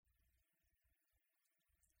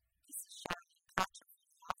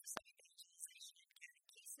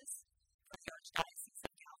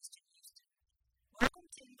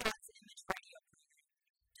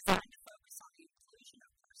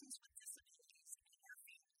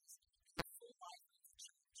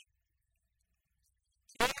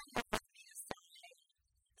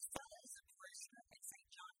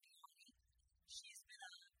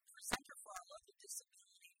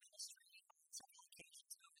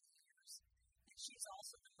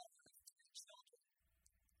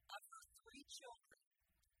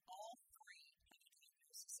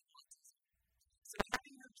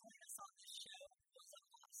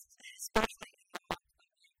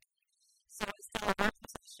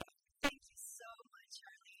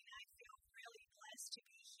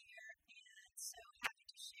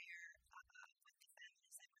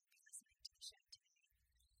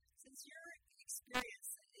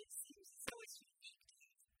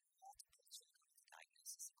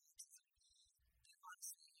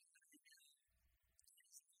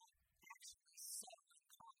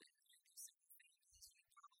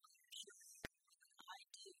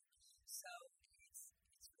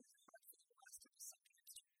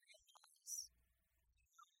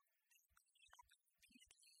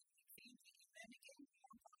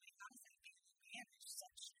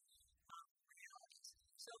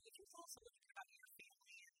you tell us a little bit about your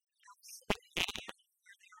family and how they began and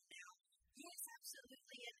where they are now? Yes,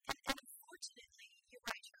 absolutely. And unfortunately, you're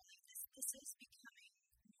right, Charlie, this is becoming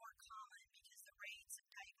more common because the rates of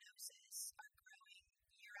diagnosis are growing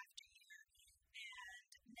year after year.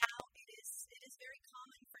 And now it is very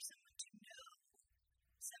common for someone to know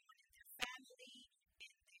someone in their family,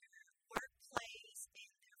 in their workplace,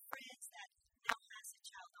 in their friends that now has a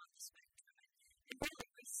child on the spectrum. And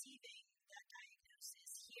really receiving that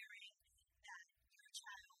diagnosis, hearing that your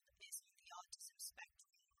child is on the autism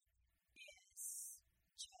spectrum is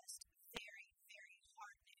just very, very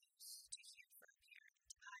hard news to hear for a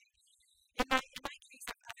parent. In my case,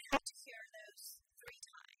 I've had to hear those 3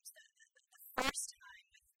 times. The first time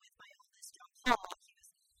with my oldest, John Paul, he was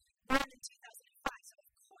born in 2005, so of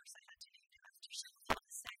course I had to name him after John Paul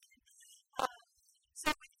II. So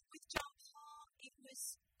with John Paul, it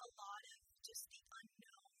was a lot of just the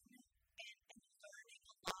unknown and learning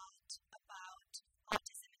a lot about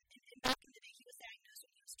autism. And back in the day, he was diagnosed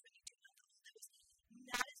when he was 22 months old. There was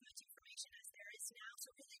not as much information as there is now, so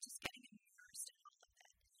really just getting immersed in all of that.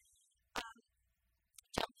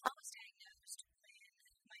 John Paul was diagnosed when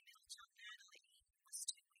my middle child, Natalie, was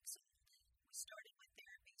 2 weeks old. We started with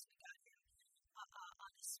therapies. We got him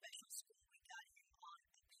on a special school. We got him on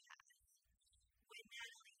a path. When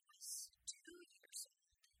Natalie was 2 years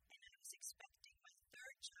old and I was expecting my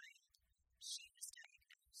 3rd child, she was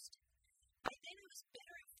diagnosed. By then I was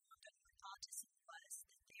better informed on what autism was,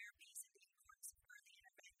 the therapies, and the importance of early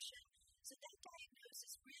intervention. So that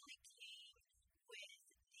diagnosis really came with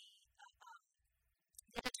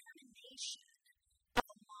the determination of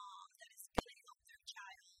a mom that is going to help their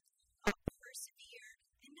child persevere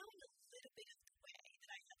and knowing a little bit of the way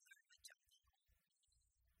that I had learned with John Paul.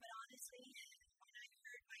 But honestly, when I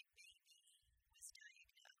heard my baby was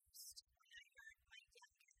diagnosed, when I heard my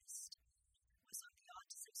youngest was on the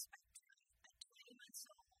autism spectrum at 20 months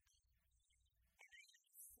old, and I had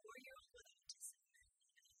a 4-year-old with autism, and I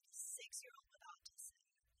had a 6-year-old with autism,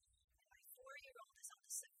 and my 4-year-old is on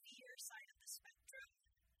the severe side of the spectrum,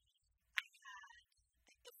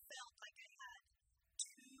 it felt like I had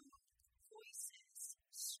 2 voices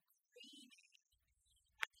screaming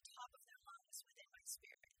at the top of their lungs within my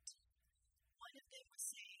spirit. One of them was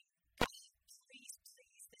saying, God, please,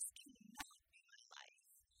 please, this cannot be my life.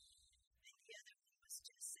 And the other one was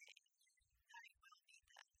just saying, I will be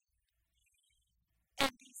them.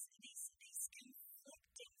 And these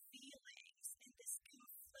conflicting feelings and this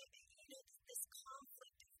conflict, this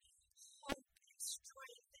conflict of hope and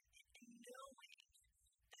strength and knowing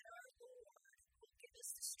that our Lord will give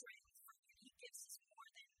us the strength for when He gives us more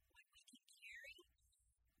than what we can carry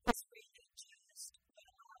was really just what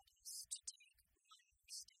allowed us to take one more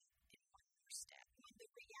step and one more step. When the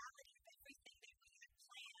reality of everything that we had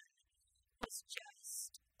planned was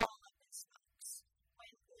just all up in smokes.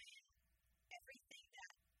 When everything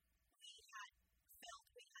that we had felt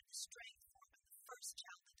we had the strength for on the first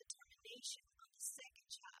child, the determination on the second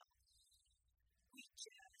child, we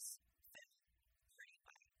just felt pretty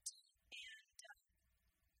white.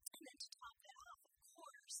 And then to top that off, of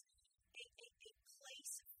course, a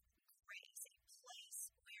place of grace, a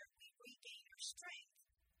place where we regain our strength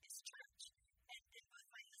is church. And both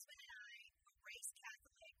my husband and I were raised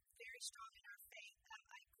Catholic, very strong in our faith.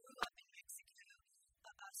 I grew up in Mexico,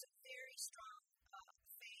 so very strong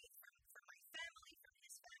faith from my family, from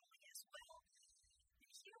his family as well.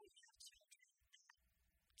 And here we have children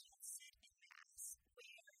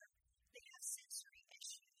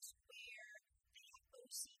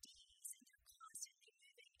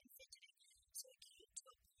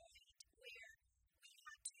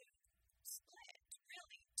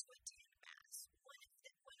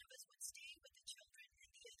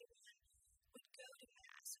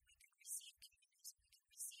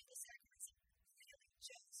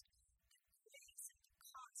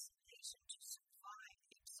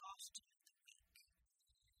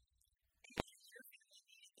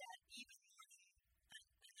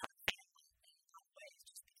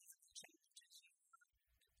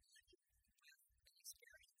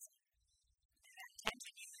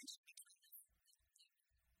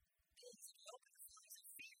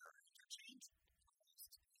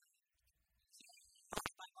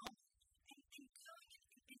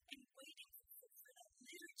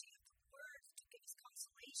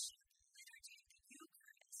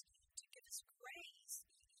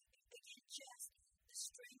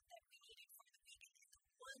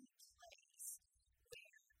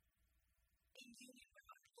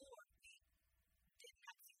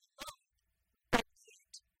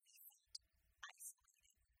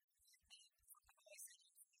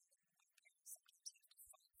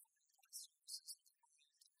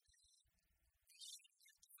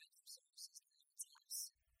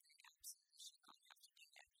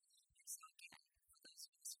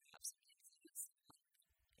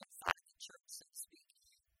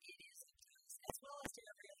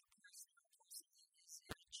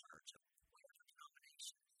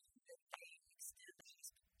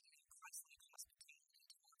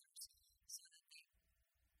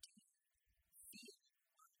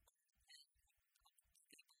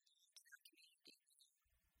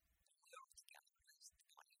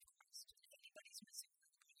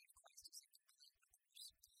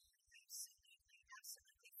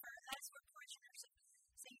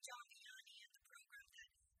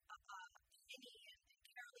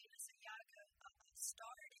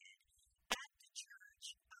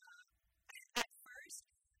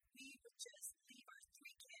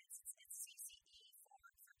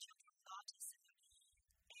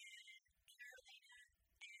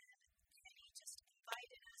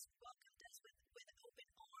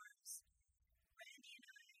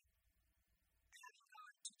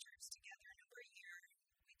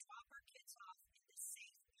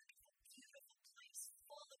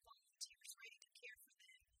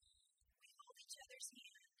daughter's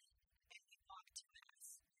hand and we walked to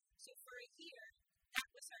Mass. So for a year, that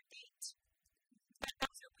was our date. That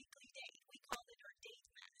was our weekly date. We called it our date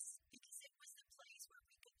Mass because it was the place where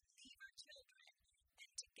we could leave our children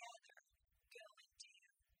and together go and do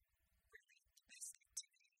really the best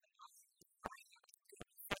activity of them all.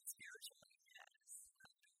 That's spiritually, yes.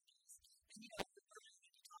 And earlier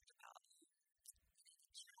when you talked about the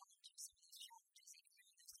challenges, some of those challenges, even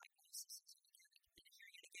hearing those diagnoses again and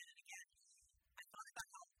hearing it again and again, I thought about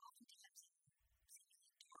how oftentimes in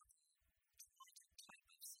seemingly dark, traumatic type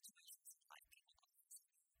of situations in life, people often say,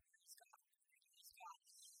 where is God? Where is God?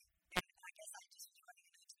 And I guess I just was running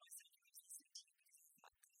a note to myself when I was listening to you because I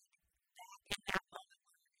thought, God, that in that moment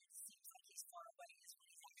where it seems like He's far away is when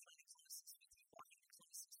He's actually the closest with you, walking the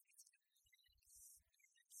closest with you.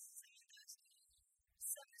 Yes.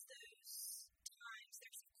 Some of those times,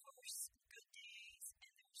 there's of course good days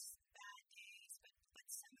and there's bad days, but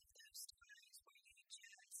some of those times where you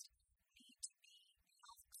just need to be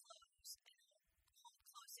held close and hold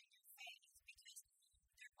close in your faith, because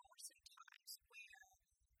there are some times where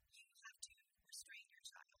you have to restrain your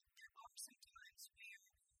child. There are some times where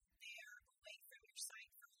they're away from your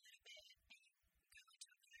sight for a little bit and you go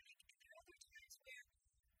into a panic, and there are other times where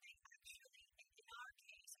they actually, in our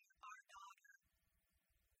case, our daughter,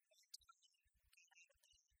 one time got out of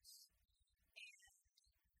the house, and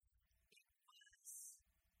it was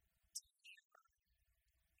terror.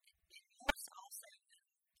 And more so, I'll say that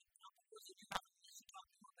not because you have to listen to talk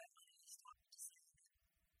more about it, is talking to say that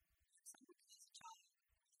when somebody has a child on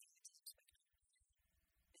the autism spectrum,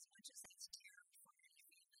 as much as that's terror for any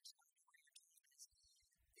family to not know where your child is,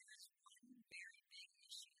 there is one very big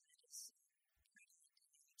issue that is prevalent in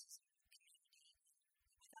the autism community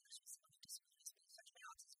with others with some other disabilities, but especially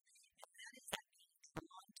autism, and that is that being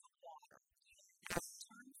drawn to water. That's a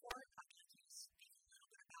term for it. I'd like you to speak a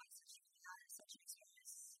little bit about it since you've had such an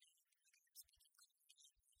experience, like I'm speaking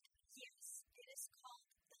college. Yes, it is called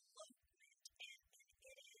elopement, and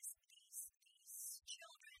it is these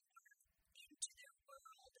children are into their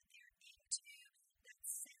world, they're into that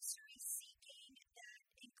sensory seeking that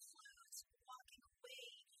includes walking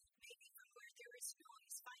away maybe from where there is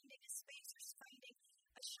noise, finding a space or finding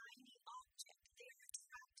a shiny object. They're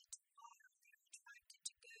attracted to water, they're attracted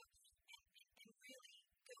to go and really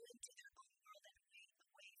go into their own world and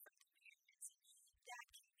away from their parents. And that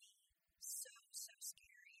can be so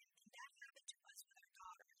scary. And that happened to us with our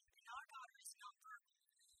daughter. And our daughter is nonverbal.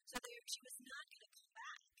 So she was not going to come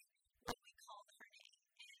back when we called her name.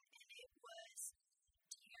 And it was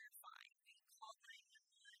terrifying. We called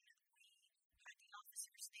 911. We had the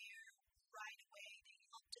officers there right away. They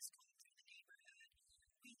helped us come through the neighborhood.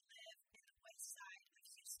 We live in the west side of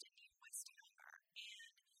Houston near Westheimer.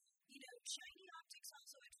 And, shiny objects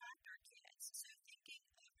also attract our kids. So thinking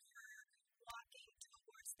of her walking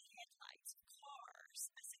towards the headlights of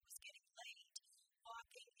cars as it was getting late,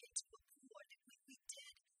 walking into a pool. We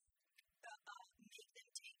did make them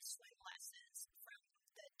take swim lessons from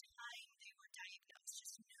the time they were diagnosed,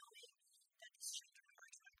 just knowing that these children are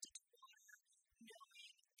attracted to water,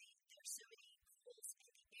 knowing there's so many pools in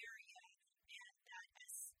the area, and that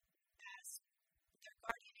as their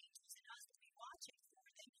guardian angels and us to be watching for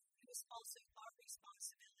them, it was also our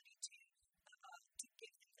responsibility to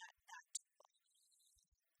give them that tool.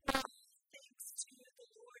 Well, thanks to the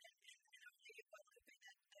Lord and our Lady of Guadalupe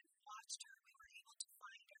that watched her, we were able to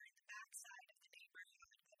find her in the backside of the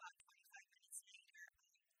neighborhood about 25 minutes later,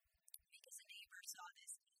 because a neighbor saw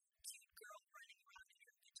this cute girl running around in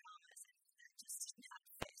her pajamas, and that just did not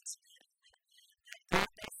fit. Thank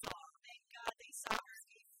God they saw her.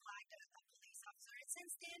 They flagged a police officer. And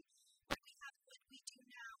since then, what we do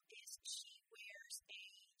now is she wears a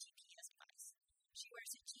GPS device. She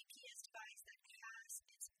wears a GPS device that has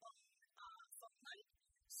its own phone line,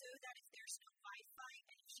 so that if there's no Wi-Fi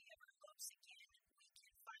and if she ever elopes again, we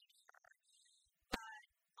can find her. But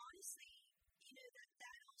honestly,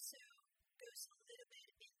 that also goes a little bit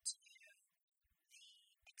into the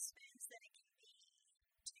expense that it can be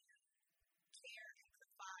to care and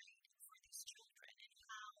provide for these children, and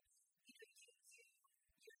how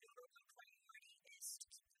your number one priority is to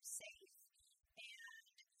keep them safe, and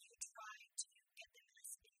you try to get them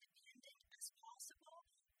as independent as possible,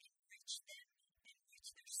 enrich them,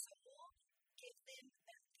 enrich their soul, give them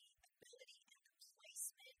the ability and the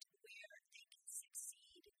placement where they can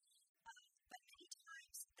succeed. But many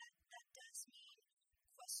times that does mean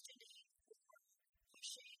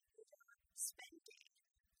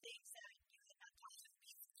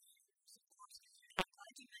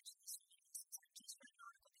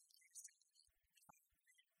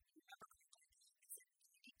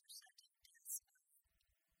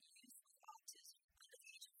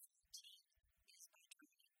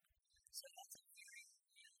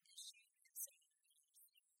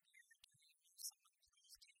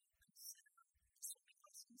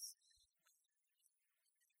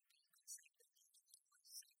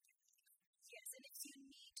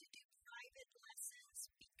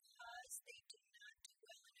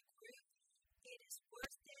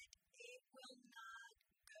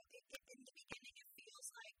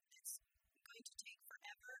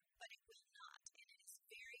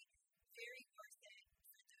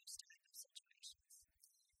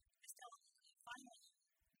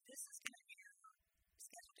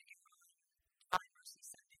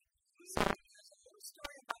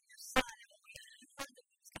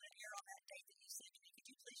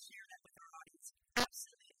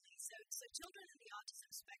children in the autism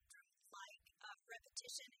spectrum like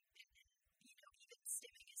repetition, and even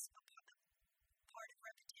stimming is a part of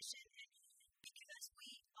repetition. And because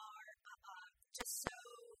we are just so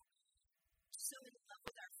in love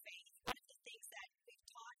with our faith, one of the things that we've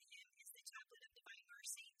taught him is the Chaplet of Divine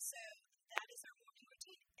Mercy. So that is our morning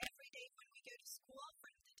routine. Every day when we go to school,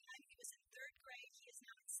 from the time he was in 3rd grade, he is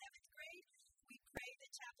now in 7th grade, we pray the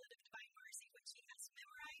Chaplet of Divine Mercy, which he has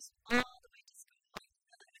memorized all the way to school.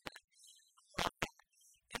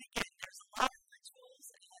 And again, there's a lot of rituals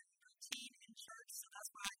and routine in church, so that's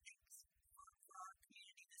why I think for our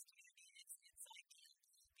community, this community, it's ideal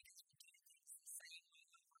because we do things the same way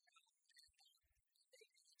over and over, and they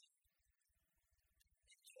really do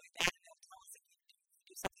enjoy that, and they'll tell us if we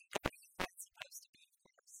do something different than it's supposed to be, of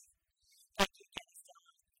course. Thank you again,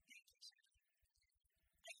 Estella. Thank you, Shirley.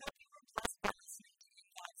 I hope you were blessed by listening to In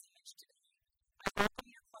God's Image today. I welcome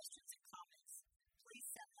your questions and comments. Please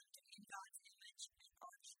send them to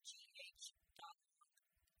ingodsimage@archgh.org.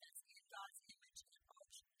 That's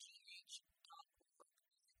ingodsimage@archgh.org.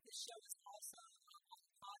 This show is also on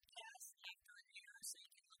podcast after it airs, so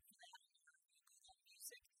you can